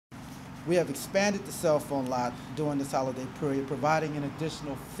We have expanded the cell phone lot during this holiday period, providing an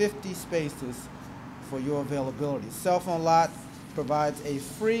additional 50 spaces for your availability. Cell phone lot provides a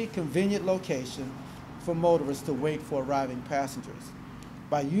free, convenient location for motorists to wait for arriving passengers.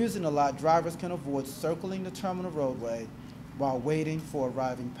 By using the lot, drivers can avoid circling the terminal roadway while waiting for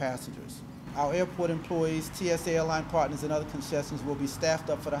arriving passengers. Our airport employees, TSA airline partners, and other concessions will be staffed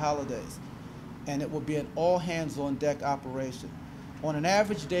up for the holidays, and it will be an all-hands-on-deck operation. On an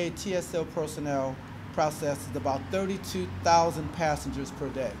average day, TSA personnel processes about 32,000 passengers per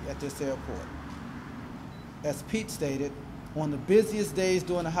day at this airport. As Pete stated, on the busiest days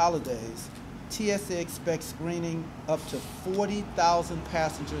during the holidays, TSA expects screening up to 40,000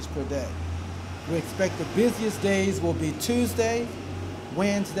 passengers per day. We expect the busiest days will be Tuesday,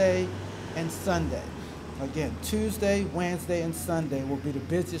 Wednesday, and Sunday. Again, Tuesday, Wednesday, and Sunday will be the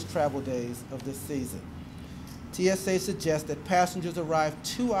busiest travel days of this season. TSA suggests that passengers arrive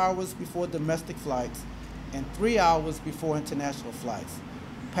 2 hours before domestic flights and 3 hours before international flights.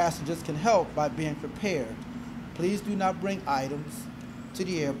 Passengers can help by being prepared. Please do not bring items to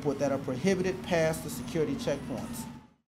the airport that are prohibited past the security checkpoints.